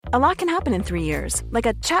A lot can happen in 3 years, like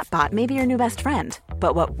a chatbot may be your new best friend.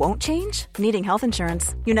 But what won't change? Needing health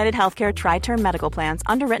insurance. United Healthcare Tri-Term Medical Plans,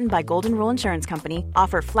 underwritten by Golden Rule Insurance Company,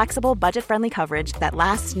 offer flexible, budget-friendly coverage that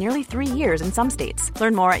lasts nearly 3 years in some states.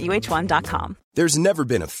 Learn more at uh1.com. There's never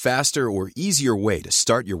been a faster or easier way to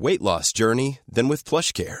start your weight loss journey than with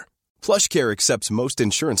PlushCare. PlushCare accepts most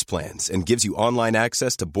insurance plans and gives you online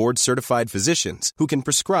access to board-certified physicians who can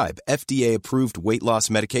prescribe FDA-approved weight loss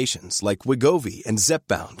medications like Wegovy and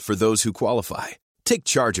Zepbound for those who qualify. Take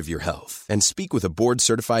charge of your health and speak with a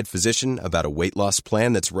board-certified physician about a weight loss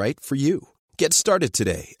plan that's right for you. Get started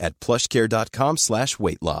today at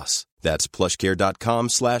plushcare.com/weight loss. That's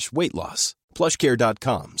plushcare.com/weight loss.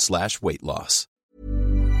 plushcare.com/weight loss.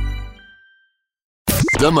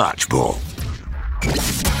 The Match Ball.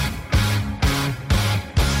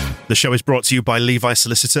 The show is brought to you by Levi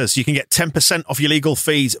Solicitors. You can get 10% off your legal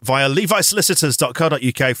fees via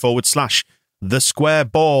levisolicitors.co.uk/the square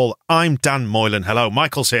ball. I'm Dan Moylan. Hello.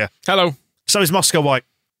 Michael's here. Hello. So is Moscow White.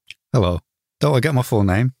 Hello. Don't I get my full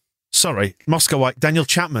name? Sorry. Moscow White. Daniel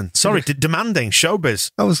Chapman. Sorry. Demanding.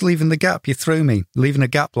 Showbiz. I was leaving the gap. You threw me. Leaving a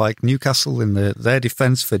gap like Newcastle in their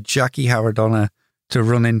defence for Jackie Haradonna to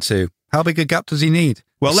run into. How big a gap does he need?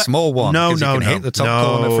 Well, a small one. No. He can hit the top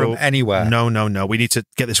corner from anywhere. No. We need to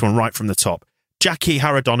get this one right from the top. Jackie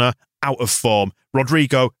Haradonna, out of form.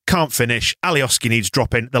 Rodrigo, can't finish. Alioski needs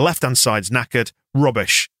dropping. The left-hand side's knackered.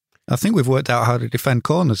 Rubbish. I think we've worked out how to defend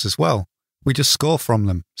corners as well. We just score from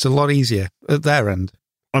them. It's a lot easier at their end.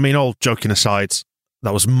 I mean, all joking aside,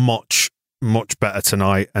 that was much, much better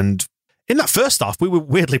tonight. And in that first half, we were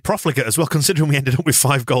weirdly profligate as well, considering we ended up with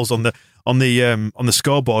 5 goals on the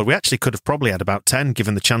scoreboard. We actually could have probably had about 10,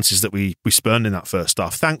 given the chances that we spurned in that first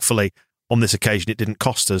half. Thankfully, on this occasion, it didn't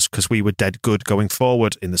cost us because we were dead good going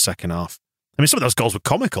forward in the second half. I mean, some of those goals were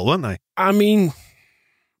comical, weren't they? I mean,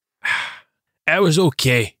 it was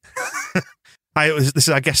okay. This is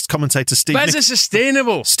our guest commentator, Steve. Where's it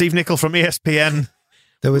sustainable? Steve Nicol from ESPN.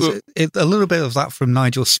 There was a little bit of that from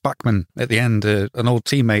Nigel Spackman at the end, an old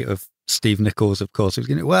teammate of Steve Nichol's, of course. He was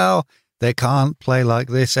going, well, they can't play like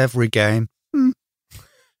this every game.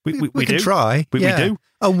 We can try. We do.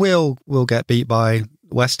 And we'll get beat by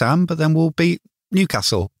West Ham, but then we'll beat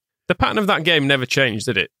Newcastle. The pattern of that game never changed,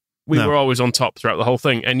 did it? We were always on top throughout the whole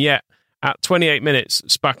thing. And yet, at 28 minutes,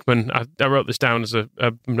 Spackman, I wrote this down as a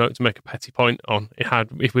note to make a petty point on,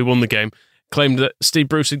 if we won the game, claimed that Steve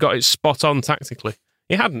Bruce had got it spot on tactically.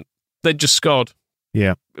 He hadn't. They'd just scored.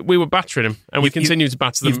 Yeah. We were battering him, and we continue to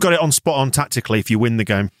batter them. You've got it on spot on tactically if you win the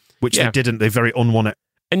game, which they didn't. They very unwon it.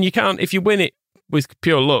 And you can't, if you win it with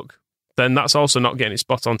pure luck, then that's also not getting it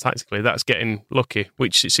spot on tactically. That's getting lucky,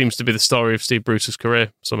 which it seems to be the story of Steve Bruce's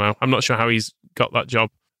career somehow. I'm not sure how he's got that job.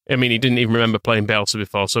 I mean, he didn't even remember playing Bielsa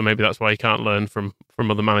before, so maybe that's why he can't learn from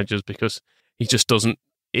other managers, because he just doesn't.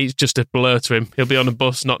 It's just a blur to him. He'll be on a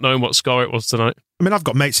bus not knowing what score it was tonight. I mean, I've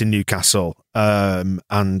got mates in Newcastle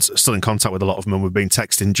and still in contact with a lot of them, and we've been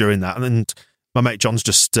texting during that. And my mate John's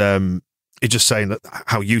just he's just saying that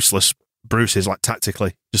how useless Bruce is, like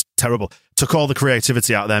tactically, just terrible. Took all the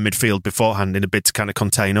creativity out of their midfield beforehand in a bid to kind of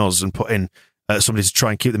contain us and put in somebody to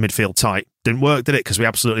try and keep the midfield tight. Didn't work, did it? Because we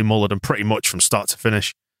absolutely mullered them pretty much from start to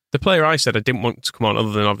finish. The player I said I didn't want to come on,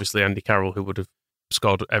 other than obviously Andy Carroll, who would have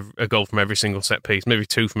scored a goal from every single set piece, maybe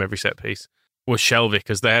 2 from every set piece, was Shelvey,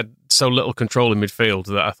 because they had so little control in midfield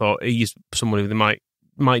that I thought he's someone who they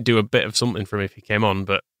might do a bit of something for him if he came on,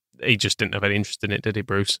 but he just didn't have any interest in it, did he,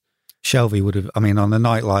 Bruce? Shelvey would have, I mean, on a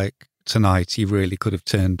night like tonight, he really could have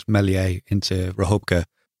turned Meslier into Rahubka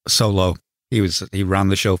solo. He ran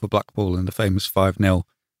the show for Blackpool in the famous 5-0.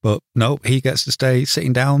 But no, he gets to stay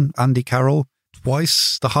sitting down. Andy Carroll,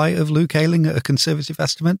 twice the height of Luke Ayling at a conservative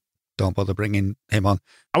estimate. Don't bother bringing him on.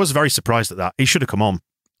 I was very surprised at that. He should have come on.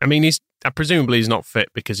 I mean, presumably he's not fit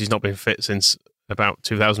because he's not been fit since about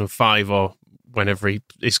 2005 or whenever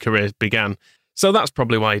his career began. So that's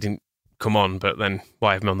probably why he didn't come on, but then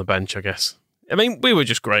why have him on the bench, I guess. I mean, we were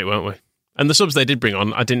just great, weren't we? And the subs they did bring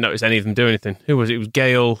on, I didn't notice any of them do anything. Who was it? It was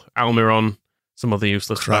Gale, Almiron, some other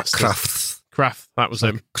useless bastards. Kraft, that was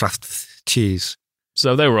him. Kraft cheese.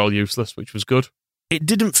 So they were all useless, which was good. It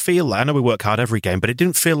didn't feel like, I know we work hard every game, but it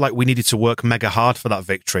didn't feel like we needed to work mega hard for that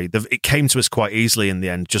victory. It came to us quite easily in the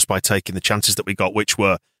end, just by taking the chances that we got, which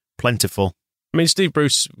were plentiful. I mean, Steve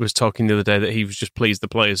Bruce was talking the other day that he was just pleased the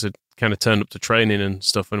players had kind of turned up to training and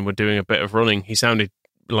stuff and were doing a bit of running. He sounded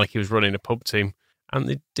like he was running a pub team, and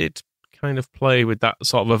they did kind of play with that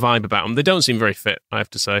sort of a vibe about them. They don't seem very fit, I have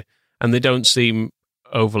to say, and they don't seem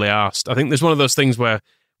overly arsed. I think there's one of those things where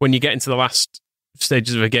when you get into the last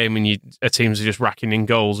stages of a game and teams are just racking in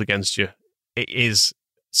goals against you, it is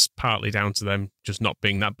it's partly down to them just not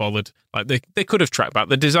being that bothered. Like they could have tracked back.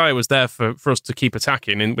 The desire was there for us to keep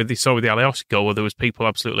attacking, and with the Alioski goal, where there was people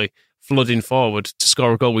absolutely flooding forward to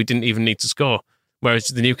score a goal we didn't even need to score. Whereas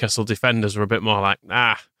the Newcastle defenders were a bit more like,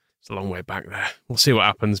 it's a long way back there. We'll see what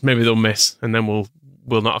happens. Maybe they'll miss, and then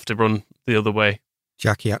we'll not have to run the other way.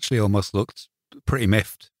 Jackie actually almost looked pretty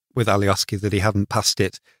miffed with Alioski that he hadn't passed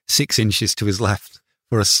it 6 inches to his left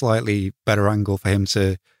for a slightly better angle for him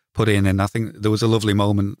to put in. And I think there was a lovely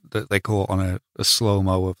moment that they caught on a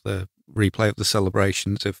slow-mo of the replay of the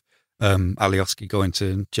celebrations of Alioski going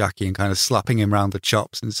to Jackie and kind of slapping him round the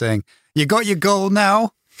chops and saying, "You got your goal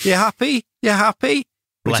now? You happy? You happy?"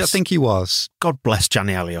 Which I think he was. God bless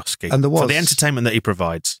Gianni Alioski. And there was, for the entertainment that he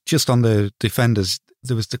provides. Just on the defenders,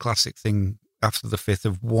 there was the classic thing after the fifth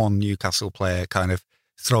of one Newcastle player kind of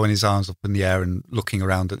throwing his arms up in the air and looking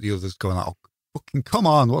around at the others going, "Oh, fucking come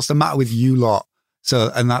on, what's the matter with you lot?"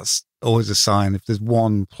 So, and that's always a sign. If there's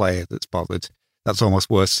one player that's bothered, that's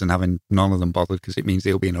almost worse than having none of them bothered, because it means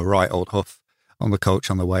he'll be in a right old huff on the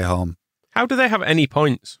coach on the way home. How do they have any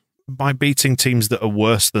points? By beating teams that are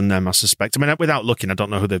worse than them, I suspect. I mean, without looking, I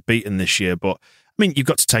don't know who they've beaten this year, but I mean, you've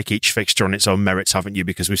got to take each fixture on its own merits, haven't you?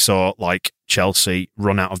 Because we saw like Chelsea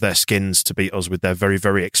run out of their skins to beat us with their very,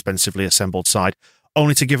 very expensively assembled side,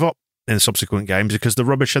 only to give up in subsequent games because they're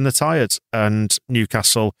rubbish and they're tired. And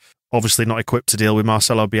Newcastle obviously not equipped to deal with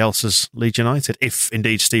Marcelo Bielsa's Leeds United, if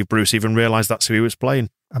indeed Steve Bruce even realised that's who he was playing.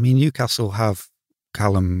 I mean, Newcastle have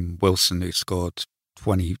Callum Wilson, who scored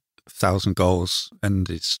 20,000 goals and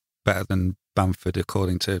is better than Bamford,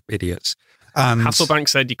 according to idiots. And Hasselbank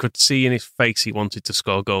said you could see in his face he wanted to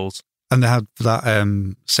score goals. And they had that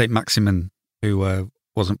St. Maximin, who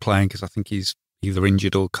wasn't playing because I think he's either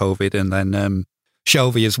injured or COVID, and then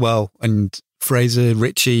Shelby as well, and Fraser,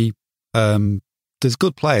 Ritchie. There's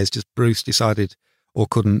good players, just Bruce decided or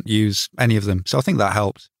couldn't use any of them. So I think that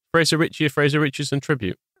helped. Fraser Richardson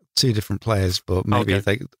tribute. 2 different players, but maybe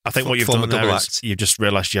okay. I think what you've done there is you've just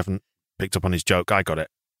realised you haven't picked up on his joke. I got it.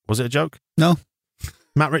 Was it a joke? No.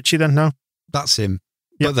 Matt Ritchie then? No? That's him.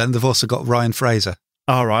 Yep. But then they've also got Ryan Fraser.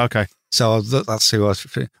 Oh, right, okay. So that's who I was.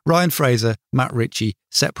 Ryan Fraser, Matt Ritchie,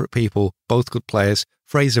 separate people, both good players.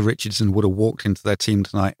 Fraser Richardson would have walked into their team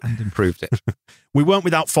tonight and improved it. We weren't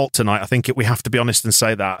without fault tonight. I think we have to be honest and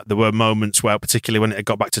say that. There were moments where, particularly when it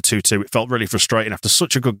got back to 2-2, it felt really frustrating after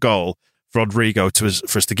such a good goal for Rodrigo for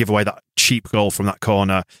us to give away that cheap goal from that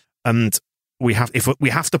corner. And we have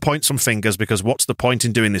to point some fingers, because what's the point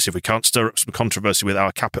in doing this if we can't stir up some controversy with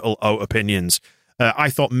our capital O opinions? I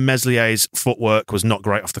thought Meslier's footwork was not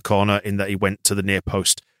great off the corner in that he went to the near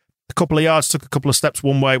post a couple of yards, took a couple of steps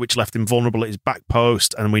one way, which left him vulnerable at his back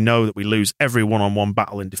post, and we know that we lose every one-on-one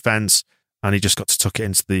battle in defence, and he just got to tuck it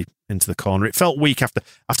into the corner. It felt weak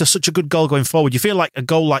after such a good goal going forward. You feel like a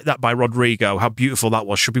goal like that by Rodrigo, how beautiful that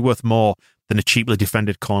was, should be worth more than a cheaply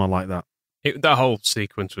defended corner like that. That whole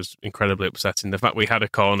sequence was incredibly upsetting. The fact we had a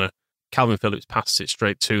corner, Calvin Phillips passed it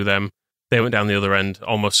straight to them. They went down the other end,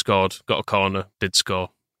 almost scored, got a corner, did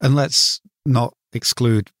score. And let's not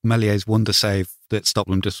exclude Mellier's wonder save that stopped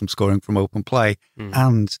them just from scoring from open play.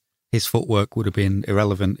 And his footwork would have been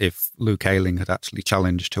irrelevant if Luke Ayling had actually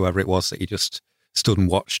challenged whoever it was that he just stood and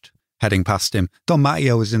watched heading past him. Don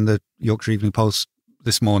Matteo was in the Yorkshire Evening Post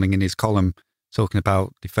this morning in his column talking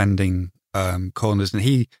about defending corners. And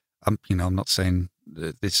he, I'm not saying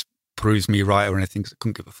that this proves me right or anything, because I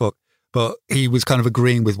couldn't give a fuck, but he was kind of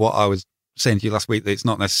agreeing with what I was saying to you last week, that it's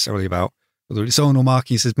not necessarily about whether it's zonal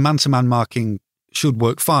marking. He says man-to-man marking should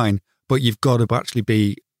work fine, but you've got to actually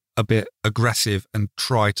be a bit aggressive and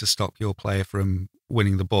try to stop your player from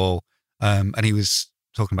winning the ball. And he was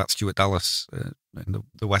talking about Stuart Dallas in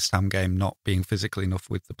the West Ham game not being physical enough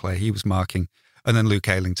with the player he was marking. And then Luke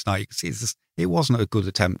Ayling tonight, you can see it wasn't a good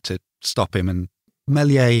attempt to stop him. And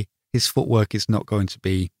Meslier, his footwork is not going to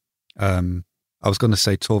be, I was going to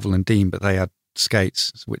say Torval and Dean, but they had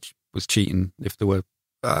skates, which was cheating if they were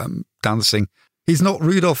dancing. He's not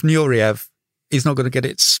Rudolf Nureyev. He's not going to get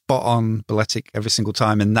it spot on balletic every single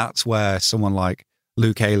time. And that's where someone like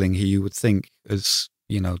Luke Ayling, who you would think has,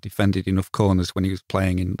 defended enough corners when he was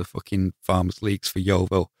playing in the fucking Farmers Leagues for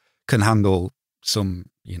Yeovil, can handle some,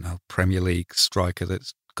 Premier League striker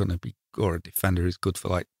that's going to be, or a defender who's good for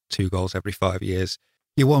like 2 goals every 5 years.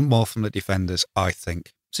 You want more from the defenders, I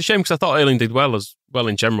think. It's a shame, because I thought Ayling did well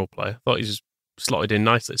in general play. I thought he just slotted in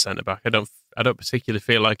nicely at centre-back. I don't particularly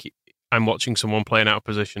feel like I'm watching someone playing out of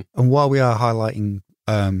position. And while we are highlighting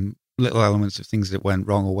little elements of things that went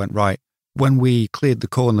wrong or went right, when we cleared the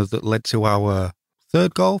corner that led to our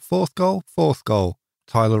fourth goal,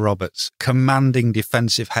 Tyler Roberts, commanding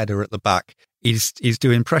defensive header at the back. He's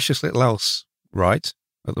doing precious little else right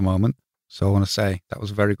at the moment. So I want to say that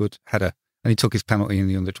was a very good header. And he took his penalty in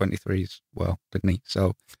the under-23s well, didn't he?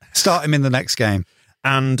 So start him in the next game.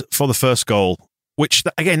 And for the first goal, which,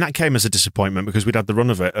 again, that came as a disappointment because we'd had the run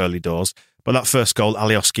of it early doors. But that first goal,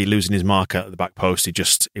 Alioski losing his marker at the back post,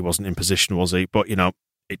 he wasn't in position, was he? But,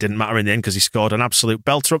 it didn't matter in the end because he scored an absolute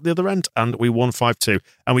belter up the other end and we won 5-2.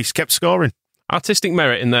 And we kept scoring. Artistic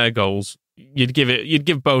merit in their goals, you'd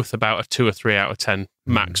give both about a 2 or 3 out of 10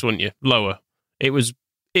 max, wouldn't you? Lower. It was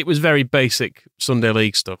very basic Sunday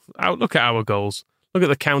League stuff. Look at our goals. Look at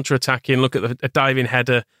the counter-attacking. Look at a diving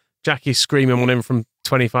header. Jackie screaming one in from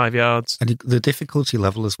 25 yards. And the difficulty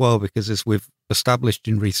level as well, because as we've established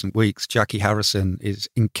in recent weeks, Jackie Harrison is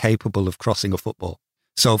incapable of crossing a football.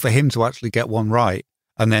 So for him to actually get one right,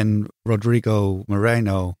 and then Rodrigo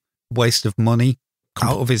Moreno, waste of money,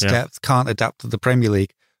 out of his depth, can't adapt to the Premier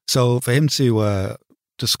League. So for him to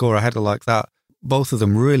score a header like that, both of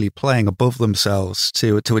them really playing above themselves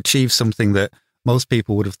to achieve something that most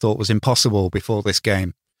people would have thought was impossible before this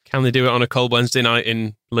game. Can they do it on a cold Wednesday night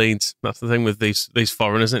in Leeds? That's the thing with these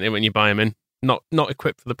foreigners, isn't it, when you buy them in? Not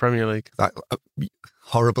equipped for the Premier League. That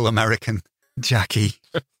horrible American Jackie.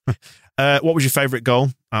 What was your favourite goal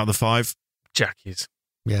out of the 5? Jackie's.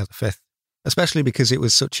 Yeah, the 5th. Especially because it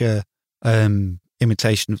was such a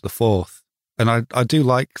imitation of the 4th. And I do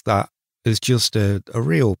like that as just a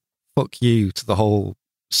real fuck you to the whole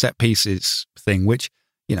set pieces thing, which,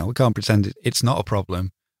 we can't pretend it's not a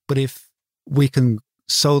problem. But if we can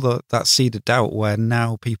sow that seed of doubt where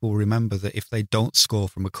now people remember that if they don't score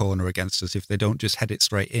from a corner against us, if they don't just head it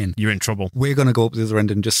straight in, you're in trouble. We're going to go up the other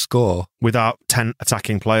end and just score. Without 10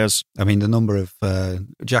 attacking players. I mean, the number of...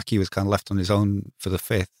 Jackie was kind of left on his own for the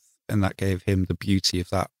 5th, and that gave him the beauty of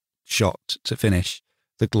that shot to finish.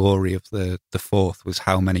 The glory of the 4th was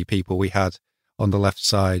how many people we had on the left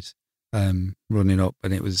side running up,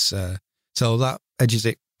 and it was... so that edges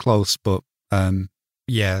it close, but...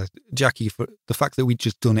 yeah, Jackie, for the fact that we'd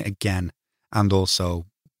just done it again, and also,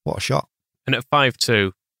 what a shot. And at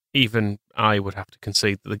 5-2, even I would have to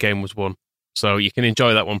concede that the game was won. So you can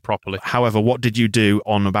enjoy that one properly. However, what did you do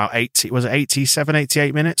on about 87,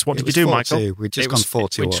 88 minutes? What did you do, Michael? We'd just gone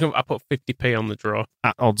 4-2. I put 50p on the draw.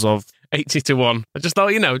 At odds of? 80-1. I just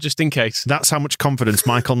thought, just in case. That's how much confidence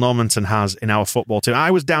Michael Normanton has in our football team.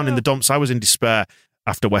 I was down in the dumps. I was in despair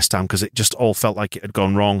after West Ham because it just all felt like it had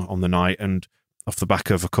gone wrong on the night, and off the back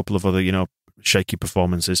of a couple of other, shaky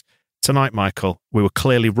performances. Tonight, Michael, we were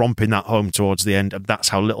clearly romping that home towards the end, and that's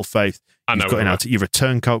how little faith you've got in out. You're a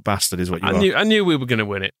turncoat bastard, is what you are. I knew we were going to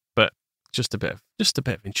win it, but just a bit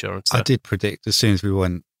of insurance there. I did predict as soon as we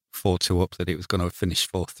went 4-2 up that it was going to finish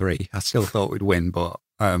 4-3. I still thought we'd win, but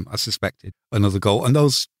I suspected another goal. And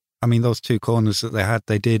those 2 corners that they had,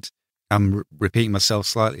 they did. I'm repeating myself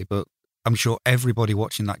slightly, but I'm sure everybody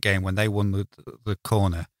watching that game when they won the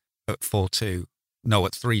corner at 4-2. No,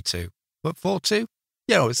 at 3-2. But 4-2?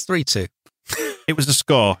 Yeah, it's 3-2. It was a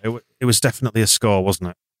score. It was definitely a score,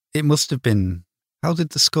 wasn't it? It must have been... How did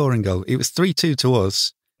the scoring go? It was 3-2 to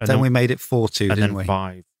us. Then we made it 4-2, didn't we?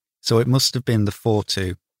 5. So it must have been the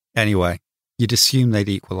 4-2. Anyway, you'd assume they'd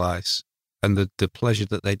equalise. And the pleasure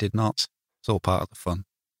that they did not. It's all part of the fun.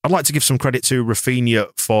 I'd like to give some credit to Rafinha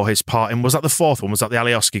for his part. And was that the 4th one? Was that the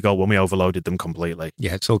Alioski goal when we overloaded them completely?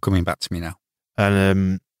 Yeah, it's all coming back to me now.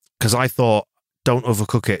 And because I thought, don't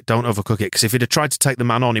overcook it. Because if he'd have tried to take the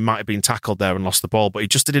man on, he might have been tackled there and lost the ball. But he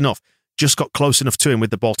just did enough. Just got close enough to him with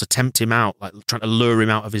the ball to tempt him out, like trying to lure him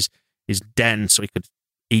out of his den so he could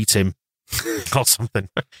eat him or something.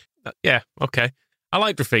 Yeah, okay. I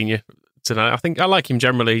like Rafinha tonight. I think I like him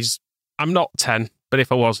generally. I'm not 10, but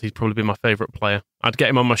if I was, he'd probably be my favourite player. I'd get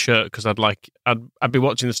him on my shirt because I'd be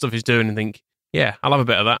watching the stuff he's doing and think, yeah, I'll have a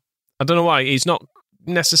bit of that. I don't know why. He's not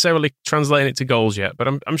necessarily translating it to goals yet, but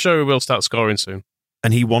I'm sure he will start scoring soon.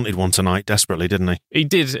 And he wanted one tonight desperately, didn't he? He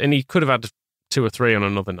did, and he could have had 2 or 3 on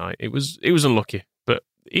another night. It was unlucky, but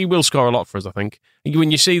he will score a lot for us, I think.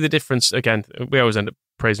 When you see the difference, again, we always end up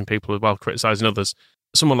praising people as well, criticising others.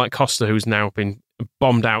 Someone like Costa, who's now been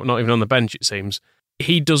bombed out, not even on the bench, it seems,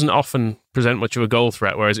 he doesn't often present much of a goal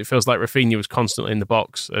threat, whereas it feels like Rafinha was constantly in the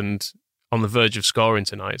box and on the verge of scoring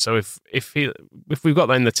tonight. So if we've got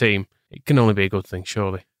that in the team, it can only be a good thing,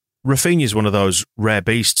 surely. Rafinha's one of those rare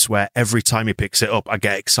beasts where every time he picks it up, I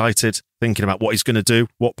get excited thinking about what he's going to do,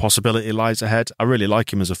 what possibility lies ahead. I really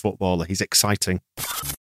like him as a footballer. He's exciting.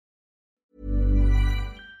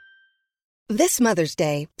 This Mother's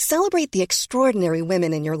Day, celebrate the extraordinary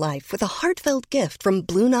women in your life with a heartfelt gift from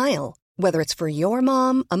Blue Nile. Whether it's for your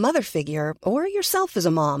mom, a mother figure, or yourself as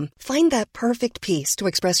a mom, find that perfect piece to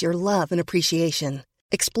express your love and appreciation.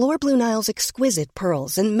 Explore Blue Nile's exquisite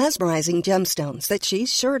pearls and mesmerizing gemstones that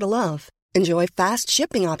she's sure to love. Enjoy fast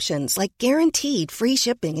shipping options like guaranteed free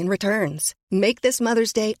shipping and returns. Make this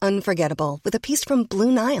Mother's Day unforgettable with a piece from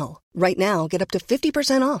Blue Nile. Right now, get up to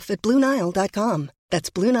 50% off at BlueNile.com. That's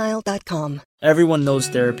BlueNile.com. Everyone knows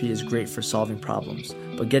therapy is great for solving problems,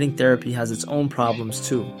 but getting therapy has its own problems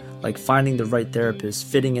too, like finding the right therapist,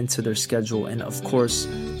 fitting into their schedule, and of course,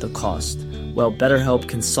 the cost. Well, BetterHelp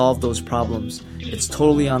can solve those problems. It's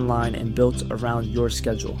totally online and built around your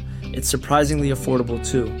schedule. It's surprisingly affordable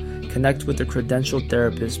too. Connect with a credentialed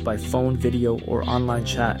therapist by phone, video, or online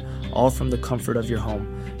chat, all from the comfort of your home.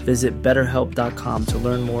 Visit BetterHelp.com to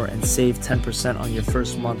learn more and save 10% on your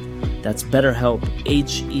first month. That's BetterHelp,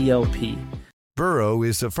 H-E-L-P. Burrow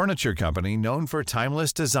is a furniture company known for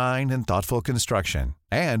timeless design and thoughtful construction,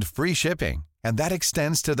 and free shipping, and that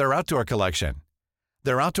extends to their outdoor collection.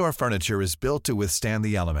 Their outdoor furniture is built to withstand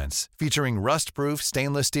the elements, featuring rust-proof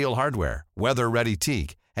stainless steel hardware, weather-ready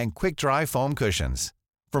teak, and quick-dry foam cushions.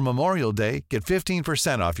 For Memorial Day, get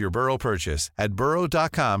 15% off your Burrow purchase at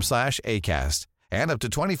burrow.com/ACAST and up to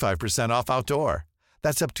 25% off outdoor.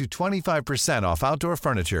 That's up to 25% off outdoor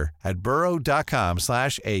furniture at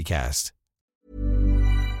burrow.com/ACAST.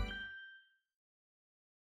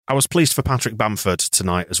 I was pleased for Patrick Bamford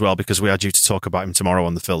tonight as well, because we are due to talk about him tomorrow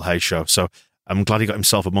on the Phil Hay Show. So I'm glad he got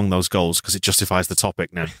himself among those goals, because it justifies the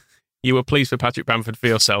topic now. You were pleased for Patrick Bamford for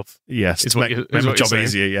yourself? Yes, to make the job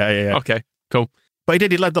easier. Yeah. Okay, cool. But he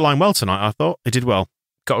did. He led the line well tonight, I thought. He did well.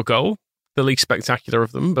 Got a goal, the least spectacular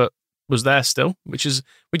of them, but was there still, which is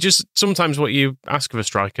sometimes what you ask of a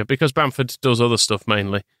striker, because Bamford does other stuff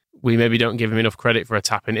mainly. We maybe don't give him enough credit for a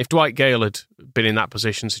tap-in. If Dwight Gale had been in that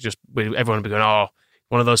position, everyone would be going, oh,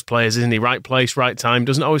 one of those players, isn't he? Right place, right time.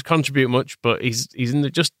 Doesn't always contribute much, but he's in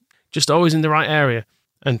the just always in the right area.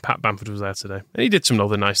 And Pat Bamford was there today. And he did some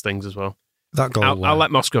other nice things as well. That goal. I'll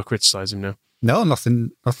let Moscow criticise him now. No,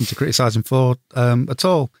 nothing to criticise him for at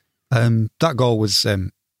all. That goal was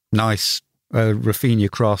nice.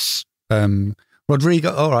 Rafinha cross.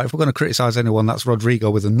 Rodrigo, all right, if we're going to criticise anyone, that's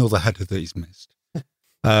Rodrigo with another header that he's missed.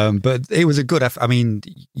 But it was a good effort. I mean,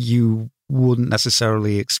 you wouldn't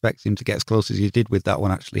necessarily expect him to get as close as he did with that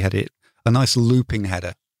one, actually had it. A nice looping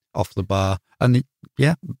header off the bar. And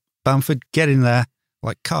Bamford, get in there,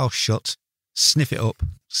 like Carl Schutt, sniff it up,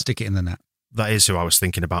 stick it in the net. That is who I was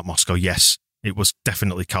thinking about, Moscow. Yes, it was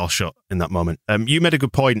definitely Carl Schutt in that moment. You made a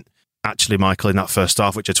good point, actually, Michael, in that first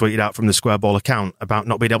half, which I tweeted out from the Square Ball account, about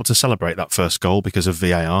not being able to celebrate that first goal because of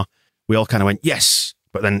VAR. We all kind of went, yes,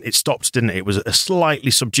 but then it stopped, didn't it? It was a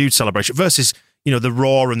slightly subdued celebration versus, the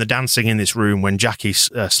roar and the dancing in this room when Jackie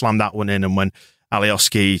slammed that one in and when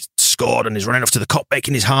Alioski scored and is running off to the cop,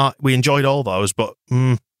 making his heart. We enjoyed all those, but...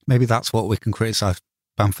 Maybe that's what we can criticise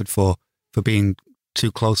Bamford for being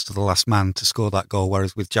too close to the last man to score that goal,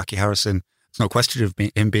 whereas with Jackie Harrison, there's no question of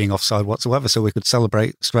him being offside whatsoever, so we could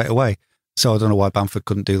celebrate straight away. So I don't know why Bamford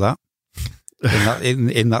couldn't do that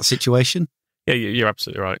in that situation. Yeah, you're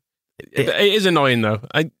absolutely right. It is annoying, though.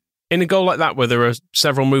 In a goal like that where there are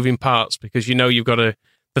several moving parts, because you've got the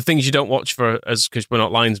things you don't watch because we're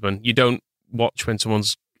not linesmen, you don't watch when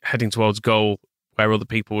someone's heading towards goal where other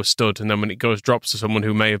people were stood, and then when it drops to someone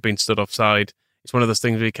who may have been stood offside, it's one of those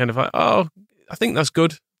things where you're kind of like, oh, I think that's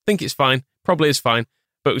good. I think it's fine. Probably is fine.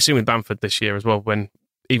 But we've seen with Bamford this year as well,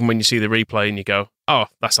 even when you see the replay and you go, oh,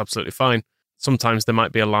 that's absolutely fine. Sometimes there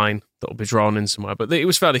might be a line that will be drawn in somewhere, but it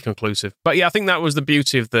was fairly conclusive. But yeah, I think that was the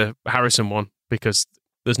beauty of the Harrison one, because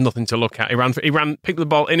there's nothing to look at. He ran, picked the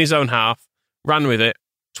ball in his own half, ran with it,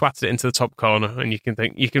 twatted it into the top corner, and you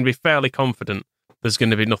can be fairly confident there's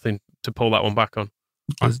going to be nothing to pull that one back on.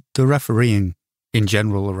 The refereeing in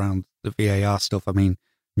general around the VAR stuff, I mean,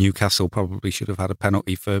 Newcastle probably should have had a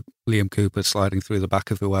penalty for Liam Cooper sliding through the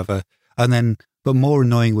back of whoever. But more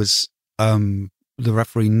annoying was the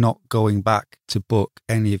referee not going back to book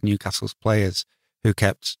any of Newcastle's players who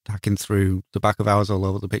kept hacking through the back of ours all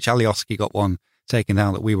over the pitch. Alioski got one taken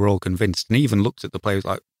down that we were all convinced, and he even looked at the players,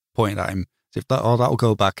 like pointing at him, as if that'll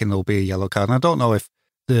go back and there'll be a yellow card. And I don't know if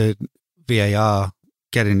the VAR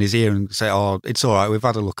get in his ear and say, oh, it's all right, we've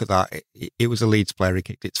had a look at that. It was a Leeds player, he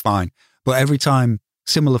kicked, it's fine. But every time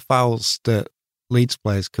similar fouls that Leeds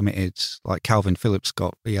players committed, like Calvin Phillips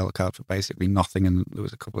got a yellow card for basically nothing, and there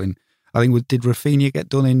was a couple in, I think, did Rafinha get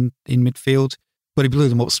done in midfield? But he blew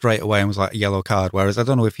them up straight away and was like a yellow card, whereas I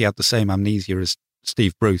don't know if he had the same amnesia as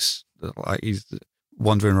Steve Bruce, like he's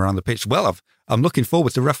wandering around the pitch. Well, I'm looking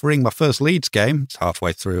forward to refereeing my first Leeds game. It's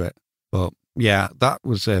halfway through it. But yeah, that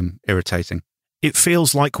was irritating. It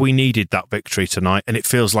feels like we needed that victory tonight, and it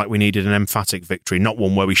feels like we needed an emphatic victory, not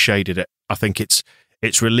one where we shaded it. I think it's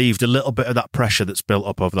it's relieved a little bit of that pressure that's built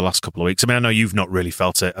up over the last couple of weeks. I mean, I know you've not really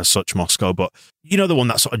felt it as such, Moscow, but you know the one,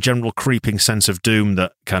 that sort of general creeping sense of doom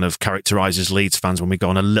that kind of characterises Leeds fans when we go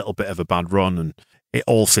on a little bit of a bad run, and it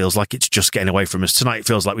all feels like it's just getting away from us. Tonight it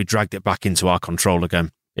feels like we dragged it back into our control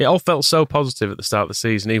again. It all felt so positive at the start of the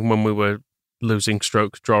season, even when we were losing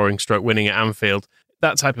stroke, drawing stroke, winning at Anfield.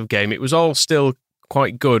 That type of game, it was all still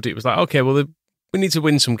quite good. It was like, okay, well, we need to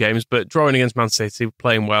win some games, but drawing against Man City,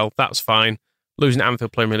 playing well, that's fine. Losing at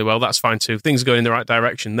Anfield, playing really well, that's fine too. Things are going in the right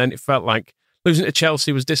direction. Then it felt like losing to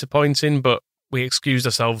Chelsea was disappointing, but we excused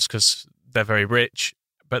ourselves because they're very rich.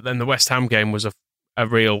 But then the West Ham game was a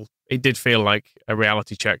real... It did feel like a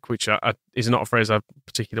reality check, which is not a phrase I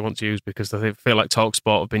particularly want to use because I feel like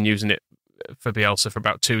TalkSport have been using it for Bielsa for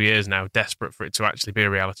about 2 years now, desperate for it to actually be a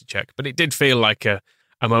reality check. But it did feel like a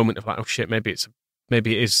moment of like, oh shit, maybe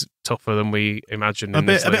it is tougher than we imagined. A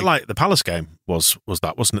bit like the Palace game was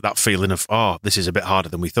that, wasn't it? That feeling of, this is a bit harder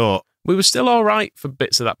than we thought. We were still all right for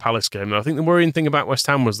bits of that Palace game. I think the worrying thing about West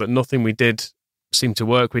Ham was that nothing we did seemed to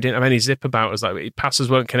work. We didn't have any zip about us. Like, passes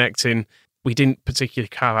weren't connecting. We didn't particularly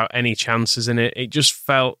carve out any chances in it. It just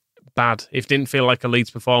felt bad. It didn't feel like a Leeds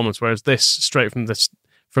performance. Whereas this, straight from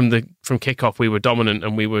kickoff, we were dominant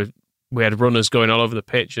and we had runners going all over the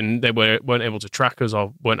pitch, and they weren't able to track us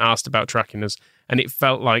or weren't asked about tracking us. And it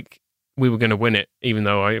felt like we were going to win it, even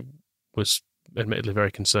though I was admittedly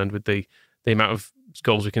very concerned with the amount of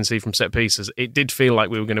goals we can see from set pieces. It did feel like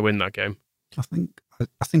we were going to win that game. I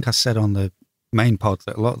think I said on the main pod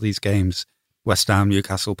that a lot of these games, West Ham,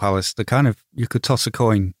 Newcastle, Palace, they're kind of, you could toss a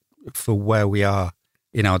coin for where we are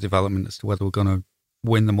in our development as to whether we're going to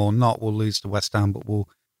win them or not. We'll lose to West Ham, but we'll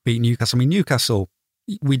beat Newcastle. I mean, Newcastle,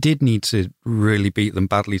 we did need to really beat them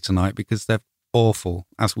badly tonight because they're awful,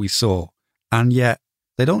 as we saw. And yet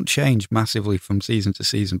they don't change massively from season to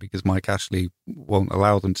season because Mike Ashley won't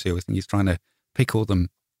allow them to. I think he's trying to pickle them.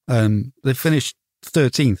 They finished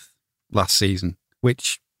 13th last season,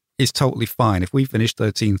 which is totally fine. If we finish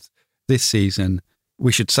 13th this season,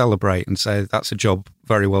 we should celebrate and say that's a job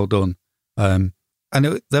very well done. And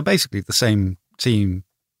they're basically the same team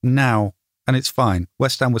now, and it's fine.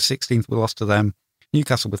 West Ham was 16th, we lost to them.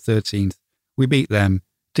 Newcastle were 13th. We beat them.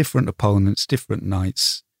 Different opponents, different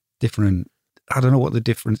nights, different... I don't know what the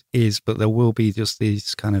difference is, but there will be just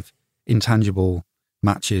these kind of intangible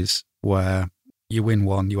matches where you win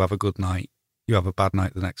one, you have a good night, you have a bad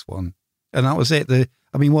night the next one. And that was it.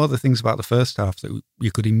 One of the things about the first half that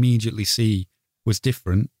you could immediately see was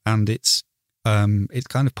different, and it's kind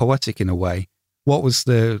of poetic in a way. What was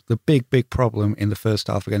the big problem in the first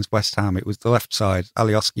half against West Ham? It was the left side.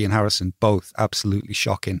 Alioski and Harrison, both absolutely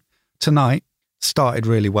shocking. Tonight started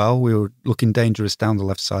really well. We were looking dangerous down the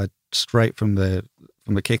left side straight from the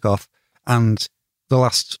kickoff, and the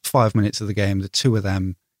last 5 minutes of the game, the two of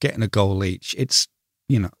them getting a goal each. It's,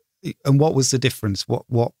 and what was the difference?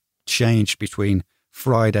 What changed between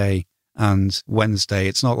Friday and Wednesday?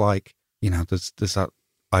 It's not like, there's that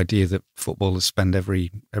idea that footballers spend every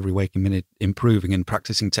waking minute improving and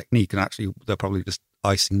practicing technique, and actually they're probably just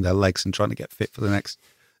icing their legs and trying to get fit for the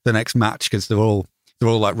next match because they're all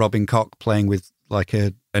like Robin Koch playing with like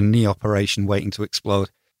a knee operation waiting to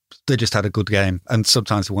explode. They just had a good game, and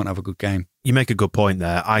sometimes they won't have a good game. You make a good point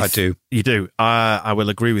there. I do. You do. I will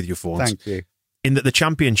agree with you for once. Thank you. In that the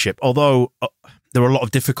Championship, although there are a lot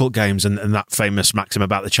of difficult games, and that famous maxim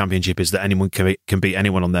about the Championship is that anyone can beat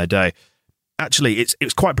anyone on their day. Actually,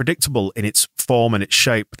 it's quite predictable in its form and its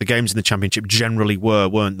shape. The games in the Championship generally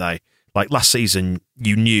weren't they? Like last season,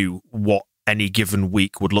 you knew what any given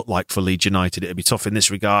week would look like for Leeds United. It'd be tough in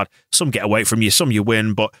this regard. Some get away from you, some you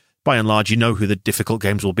win, but by and large, you know who the difficult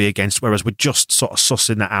games will be against, whereas we're just sort of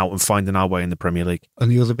sussing that out and finding our way in the Premier League.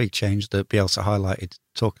 And the other big change that Bielsa highlighted,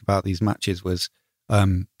 talking about these matches, was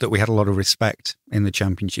that we had a lot of respect in the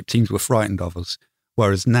Championship. Teams were frightened of us,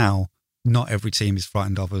 whereas now, not every team is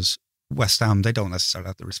frightened of us. West Ham, they don't necessarily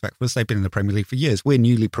have the respect for us. They've been in the Premier League for years. We're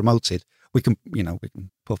newly promoted. We can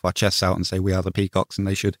puff our chests out and say we are the Peacocks, and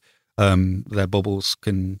they should. Their bubbles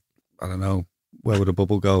can, I don't know, where would a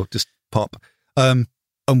bubble go? Just pop.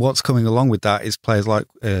 And what's coming along with that is players like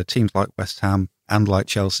teams like West Ham and like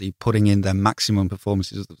Chelsea putting in their maximum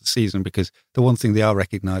performances of the season, because the one thing they are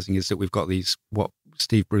recognising is that we've got these, what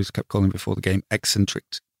Steve Bruce kept calling before the game, eccentric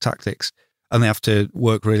tactics, and they have to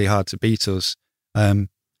work really hard to beat us. And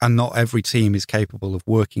not every team is capable of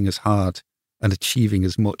working as hard and achieving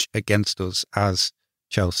as much against us as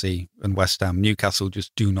Chelsea and West Ham. Newcastle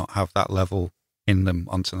just do not have that level in them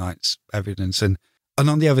on tonight's evidence. And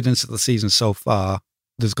on the evidence of the season so far,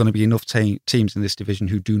 there's going to be enough teams in this division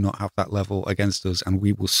who do not have that level against us, and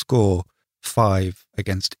we will score 5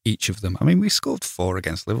 against each of them. I mean, we scored 4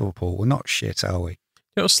 against Liverpool. We're not shit, are we?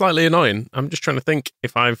 It was slightly annoying. I'm just trying to think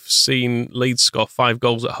if I've seen Leeds score 5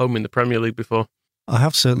 goals at home in the Premier League before. I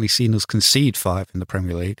have certainly seen us concede 5 in the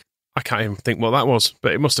Premier League. I can't even think what that was,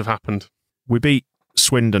 but it must have happened. We beat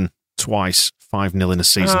Swindon twice, 5-0 in a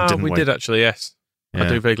season, didn't we? We did actually, yes. Yeah. I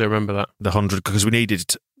do vaguely remember that. The 100, because we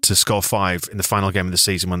needed to score 5 in the final game of the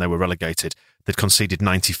season when they were relegated. They'd conceded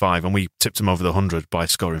 95, and we tipped them over the 100 by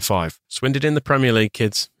scoring 5. Swindon in the Premier League,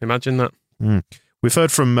 kids. Imagine that. We've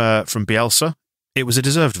heard from Bielsa. It was a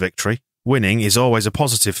deserved victory. Winning is always a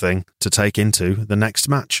positive thing to take into the next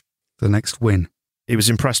match. The next win. He was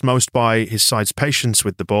impressed most by his side's patience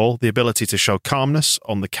with the ball, the ability to show calmness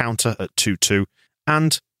on the counter at 2-2,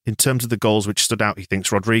 and in terms of the goals which stood out, he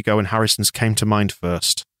thinks Rodrigo and Harrison's came to mind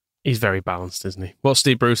first. He's very balanced, isn't he? What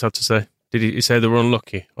Steve Bruce had to say? Did he say they were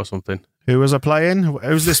unlucky or something? Who was I playing?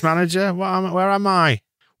 Who's this manager? Where am I?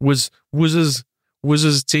 Was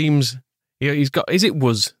his teams... He's got. Is it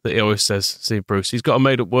was that he always says, Steve Bruce? He's got a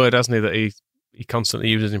made-up word, hasn't he, that he constantly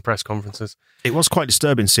uses in press conferences. It was quite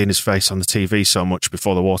disturbing seeing his face on the TV so much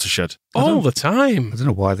before the watershed. All the time. I don't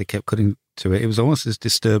know why they kept cutting to it. It was almost as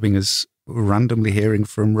disturbing as randomly hearing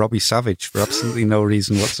from Robbie Savage for absolutely no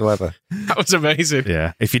reason whatsoever. That was amazing.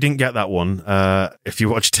 Yeah. If you didn't get that one, if you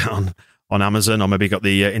watched it on Amazon or maybe got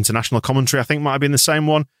the international commentary, I think might have been the same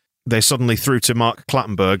one, they suddenly threw to Mark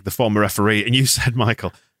Clattenburg, the former referee, and you said,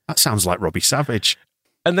 Michael, that sounds like Robbie Savage.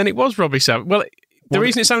 And then it was Robbie Savage. Well, the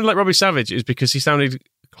reason it sounded like Robbie Savage is because he sounded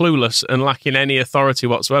clueless and lacking any authority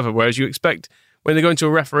whatsoever, whereas you expect, when they go into a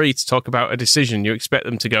referee to talk about a decision, you expect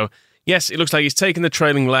them to go, yes, it looks like he's taken the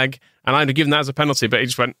trailing leg, and I'd have given that as a penalty, but he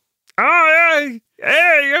just went, oh,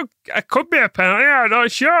 yeah, it could be a penalty, I'm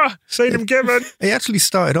not sure. Seen him given. He actually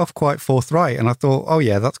started off quite forthright, and I thought, oh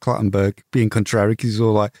yeah, that's Clattenburg being contrary, because he's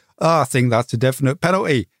all like, I think that's a definite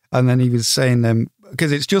penalty. And then he was saying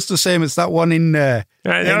because it's just the same as that one in game.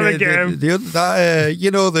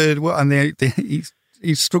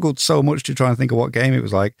 He struggled so much to try and think of what game it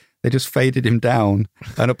was like. They just faded him down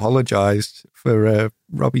and apologised for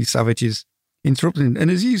Robbie Savage's interrupting.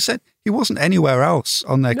 And as you said, he wasn't anywhere else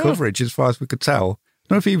on their coverage as far as we could tell. I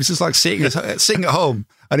don't know if he was just like sitting at home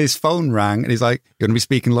and his phone rang and he's like, you're going to be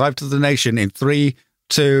speaking live to the nation in 3,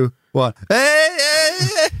 2, 1.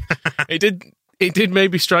 It did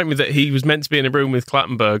maybe strike me that he was meant to be in a room with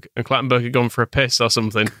Clattenburg and Clattenburg had gone for a piss or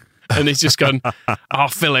something. And he's just gone,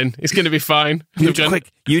 fill in. It's going to be fine.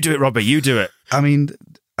 Quick, you do it, Robbie. You do it. I mean,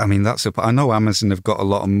 I know Amazon have got a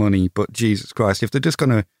lot of money, but Jesus Christ, if they're just going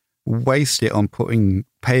to waste it on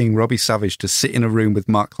paying Robbie Savage to sit in a room with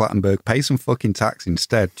Mark Clattenburg, pay some fucking tax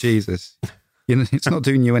instead. Jesus. It's not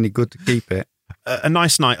doing you any good to keep it. A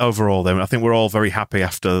nice night overall, then. I think we're all very happy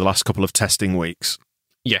after the last couple of testing weeks.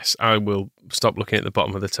 Yes, I will stop looking at the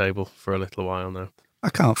bottom of the table for a little while now. I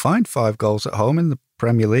can't find 5 goals at home in the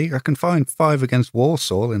Premier League. I can find 5 against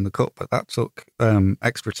Walsall in the Cup, but that took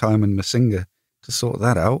extra time and Masinga to sort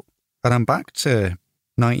that out. And I'm back to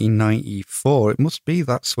 1994. It must be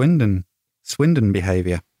that Swindon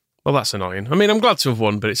behaviour. Well, that's annoying. I mean, I'm glad to have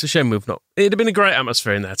won, but it's a shame we've not. It'd have been a great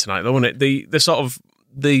atmosphere in there tonight, though, wouldn't it? The sort of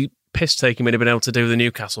the piss taking we'd have been able to do with the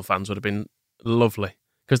Newcastle fans would have been lovely.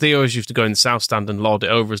 Because they always used to go in the South Stand and lord it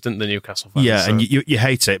over us, didn't the Newcastle fans? Yeah, so. And you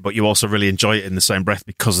hate it, but you also really enjoy it in the same breath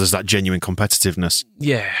because there's that genuine competitiveness.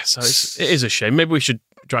 Yeah, so it is a shame. Maybe we should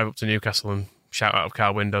drive up to Newcastle and shout out of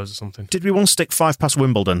car windows or something. Did we once stick 5 past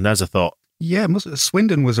Wimbledon? There's a thought. Yeah,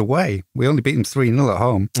 Swindon was away. We only beat them 3-0 at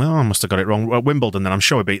home. Oh, I must have got it wrong. Well, Wimbledon, then I'm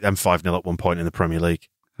sure we beat them 5-0 at one point in the Premier League.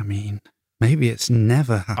 I mean, maybe it's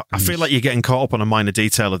never happened. I feel like you're getting caught up on a minor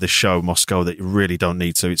detail of this show, Moscow, that you really don't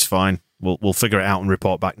need to. It's fine. We'll figure it out and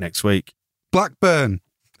report back next week. Blackburn.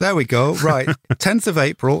 There we go. Right. 10th of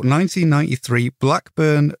April, 1993,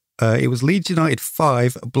 Blackburn. It was Leeds United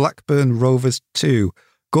 5, Blackburn Rovers 2.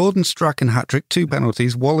 Gordon Strachan hat-trick, 2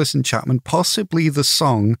 penalties, Wallace and Chapman, possibly the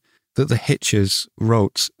song that the Hitchers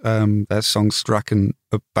wrote their song Strachan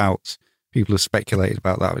about. People have speculated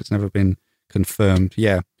about that. It's never been confirmed.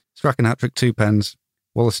 Yeah. Strachan hat-trick, 2 pens,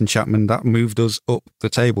 Wallace and Chapman. That moved us up the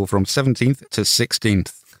table from 17th to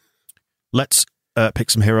 16th. Let's pick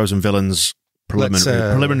some heroes and villains,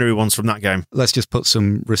 preliminary ones from that game. Let's just put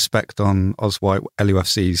some respect on Oswhite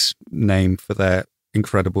LUFC's name for their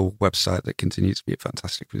incredible website that continues to be a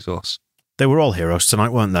fantastic resource. They were all heroes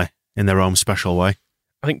tonight, weren't they? In their own special way.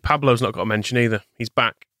 I think Pablo's not got a mention either. He's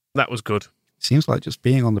back. That was good. Seems like just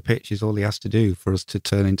being on the pitch is all he has to do for us to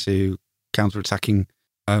turn into counter-attacking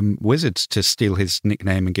wizards to steal his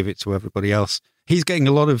nickname and give it to everybody else. He's getting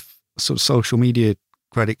a lot of sort of social media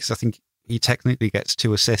credit because I think he technically gets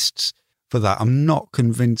 2 assists for that. I'm not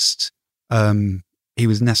convinced he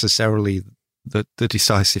was necessarily the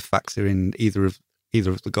decisive factor in either of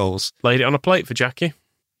the goals. Laid it on a plate for Jackie.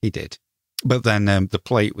 He did. But then the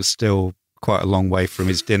plate was still quite a long way from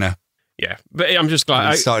his dinner. Yeah, but I'm just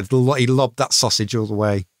glad... He lobbed that sausage all the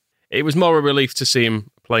way. It was more a relief to see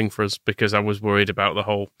him playing for us because I was worried about the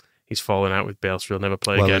whole... He's fallen out with Bielsa, he'll never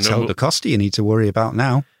play again. Well, it's Helder Costa you need to worry about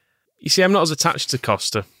now. You see, I'm not as attached to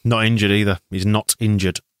Costa. Not injured either. He's not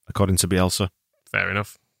injured, according to Bielsa. Fair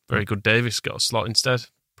enough. Very good Davis got a slot instead.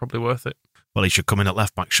 Probably worth it. Well, he should come in at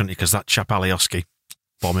left back, shouldn't he? Because that chap Alioski,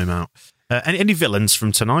 bomb him out. Any villains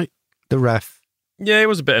from tonight? The ref. Yeah, it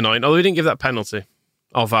was a bit annoying. Although he didn't give that penalty.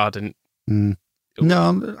 Or VAR didn't.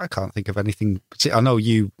 No, I can't think of anything. I know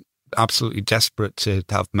you absolutely desperate to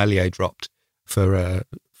have Meslier dropped for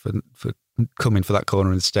coming for that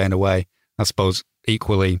corner and staying away. I suppose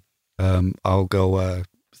equally, I'll go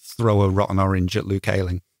throw a rotten orange at Luke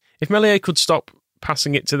Ayling. If Meslier could stop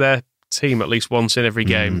passing it to their team at least once in every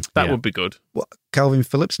game, that would be good. What, Calvin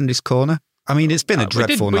Phillips in his corner? I mean, it's been a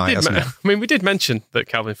dreadful night, hasn't it? I mean, we did mention that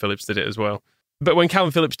Calvin Phillips did it as well. But when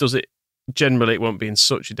Calvin Phillips does it, generally it won't be in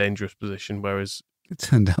such a dangerous position, whereas... It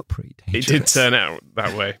turned out pretty dangerous. It did turn out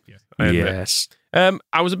that way. Yes.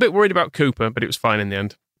 I was a bit worried about Cooper, but it was fine in the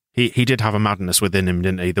end. He did have a madness within him,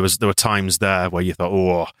 didn't he? There were times there where you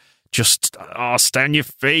thought, stay on your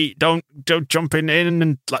feet, don't jump in.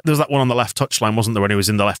 And like, there was that one on the left touchline, wasn't there, when he was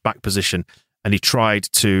in the left back position, and he tried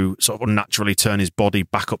to sort of unnaturally turn his body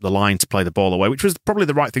back up the line to play the ball away, which was probably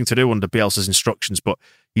the right thing to do under Bielsa's instructions, but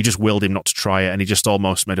you just willed him not to try it, and he just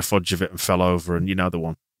almost made a fudge of it and fell over, and you know the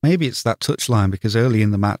one. Maybe it's that touchline, because early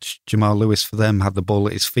in the match, Jamal Lewis for them had the ball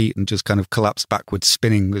at his feet and just kind of collapsed backwards,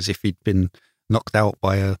 spinning as if he'd been knocked out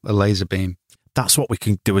by a laser beam. That's what we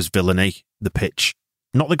can do as villainy, the pitch.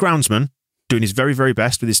 Not the groundsman, doing his very, very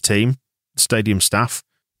best with his team, stadium staff,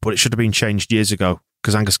 but it should have been changed years ago,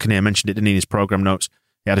 because Angus Kinnear mentioned it, didn't he, in his programme notes.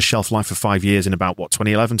 He had a shelf life of 5 years in about,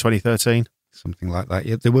 2011, 2013? Something like that.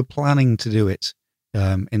 Yeah, they were planning to do it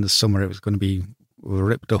in the summer. It was going to be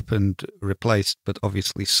ripped up and replaced, but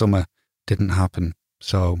obviously summer didn't happen.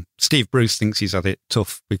 So Steve Bruce thinks he's had it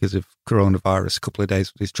tough because of coronavirus. A couple of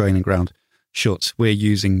days with his training ground shut. We're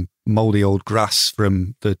using mouldy old grass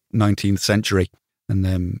from the 19th century.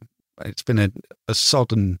 And it's been a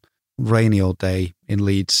sodden, rainy old day in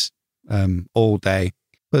Leeds all day.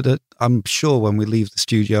 But I'm sure when we leave the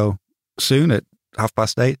studio soon at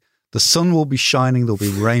 8:30, the sun will be shining. There'll be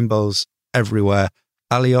rainbows everywhere.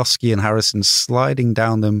 Alioski and Harrison sliding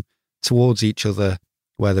down them towards each other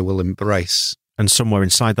where they will embrace. And somewhere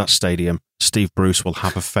inside that stadium, Steve Bruce will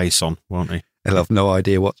have a face on, won't he? He'll have no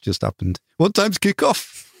idea what's just happened. What time's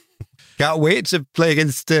kick-off? Can't wait to play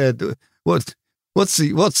against what's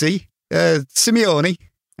he? Simeone.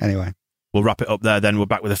 Anyway. We'll wrap it up there then. We're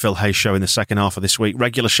back with the Phil Hayes Show in the second half of this week.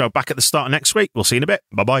 Regular show back at the start of next week. We'll see you in a bit.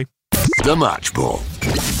 Bye-bye. The Match Ball.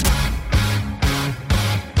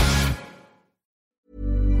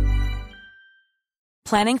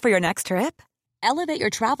 Planning for your next trip? Elevate your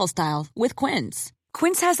travel style with Quince.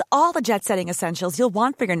 Quince has all the jet-setting essentials you'll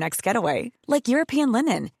want for your next getaway, like European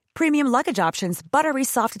linen, premium luggage options, buttery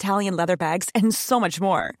soft Italian leather bags, and so much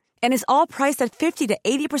more. And is all priced at 50 to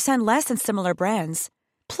 80% less than similar brands.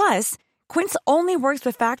 Plus, Quince only works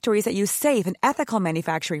with factories that use safe and ethical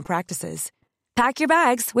manufacturing practices. Pack your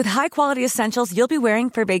bags with high-quality essentials you'll be wearing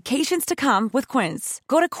for vacations to come with Quince.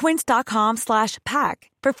 Go to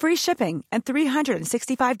quince.com/pack for free shipping and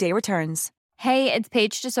 365-day returns. Hey, it's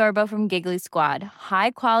Paige DeSorbo from Giggly Squad.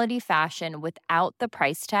 High quality fashion without the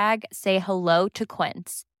price tag. Say hello to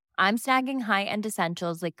Quince. I'm snagging high-end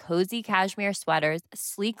essentials like cozy cashmere sweaters,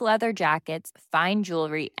 sleek leather jackets, fine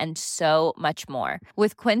jewelry, and so much more.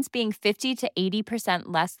 With Quince being 50 to 80%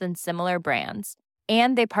 less than similar brands.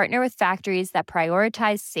 And they partner with factories that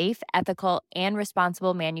prioritize safe, ethical, and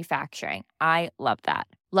responsible manufacturing. I love that.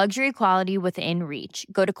 Luxury quality within reach.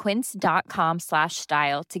 Go to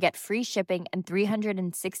quince.com/style to get free shipping and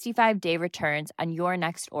 365-day returns on your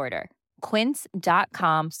next order.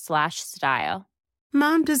 Quince.com/style.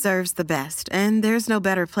 Mom deserves the best, and there's no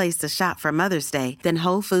better place to shop for Mother's Day than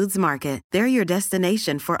Whole Foods Market. They're your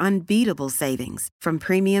destination for unbeatable savings, from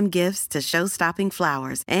premium gifts to show-stopping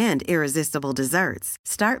flowers and irresistible desserts.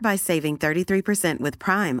 Start by saving 33% with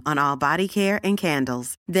Prime on all body care and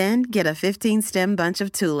candles. Then get a 15-stem bunch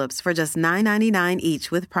of tulips for just $9.99 each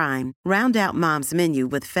with Prime. Round out Mom's menu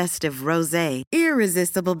with festive rosé,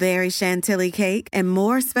 irresistible berry chantilly cake, and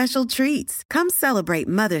more special treats. Come celebrate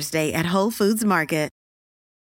Mother's Day at Whole Foods Market.